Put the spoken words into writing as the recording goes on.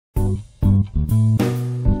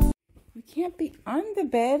You can't be on the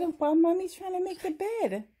bed while mommy's trying to make the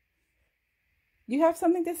bed. You have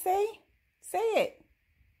something to say? Say it.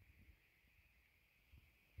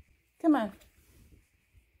 Come on.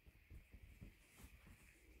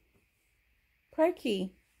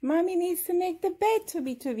 Porky, mommy needs to make the bed,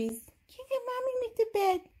 Tubby Tubbies. Can mommy make the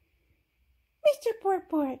bed? Mr.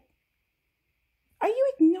 Port. Are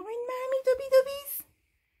you ignoring mommy, Tubby Tubbies?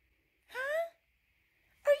 Huh?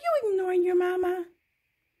 Are you ignoring your mama?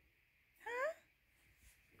 Huh?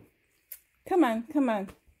 Come on.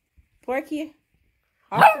 Porky,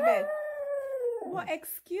 off the bed. Well,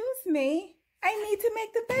 excuse me. I need to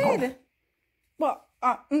make the bed. Well,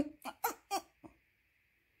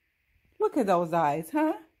 look at those eyes,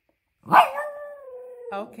 huh?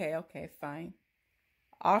 Okay, fine.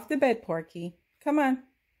 Off the bed, Porky. Come on.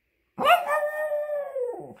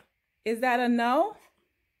 Is that a no?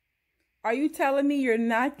 Are you telling me you're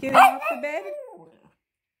not getting off the bed?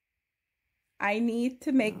 I need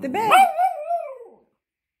to make the bed.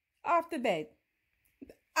 Off the bed.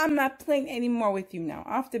 I'm not playing anymore with you now.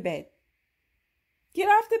 Off the bed. Get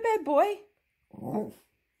off the bed, boy.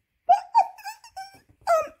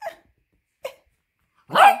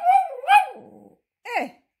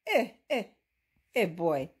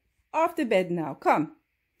 Boy. Off the bed now. Come.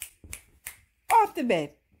 Off the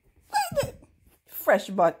bed. Fresh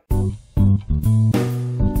butt.